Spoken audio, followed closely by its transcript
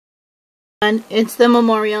everyone. It's the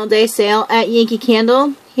Memorial Day sale at Yankee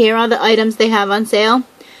Candle. Here are the items they have on sale.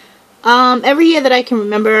 Every year that I can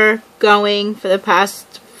remember going for the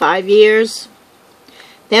past 5 years,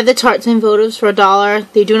 they have the tarts and votives for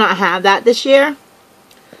 $1. They do not have that this year.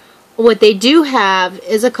 What they do have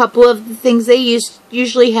is a couple of the things they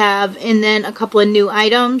usually have, and then a couple of new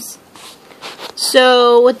items.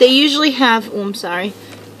 So what they usually have,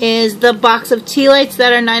 is the box of tea lights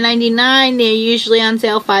that are $9.99. They're usually on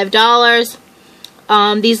sale $5.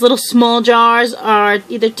 These little small jars are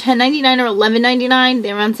either $10.99 or $11.99.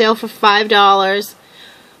 They're on sale for $5.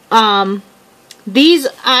 These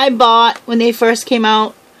I bought when they first came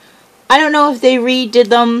out. I don't know if they redid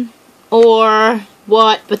them or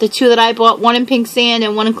what, but the two that I bought, one in pink sand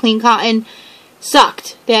and one in clean cotton,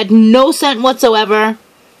 sucked. They had no scent whatsoever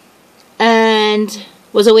and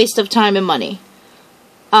was a waste of time and money.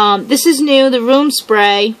 This is new, the room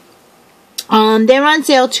spray. They're on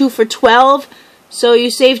sale 2 for $12, so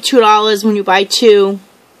you save $2 when you buy 2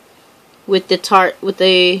 with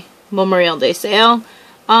the Memorial Day sale.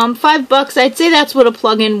 $5, I'd say that's what a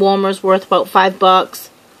plug-in warmer is worth, about $5.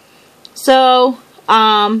 So,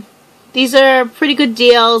 these are pretty good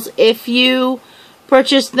deals. If you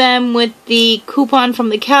purchase them with the coupon from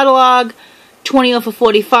the catalog, 20 off of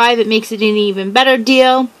 45, it makes it an even better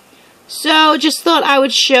deal. So, just thought I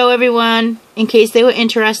would show everyone in case they were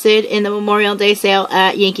interested in the Memorial Day sale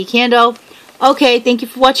at Yankee Candle. Okay, thank you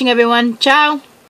for watching, everyone. Ciao!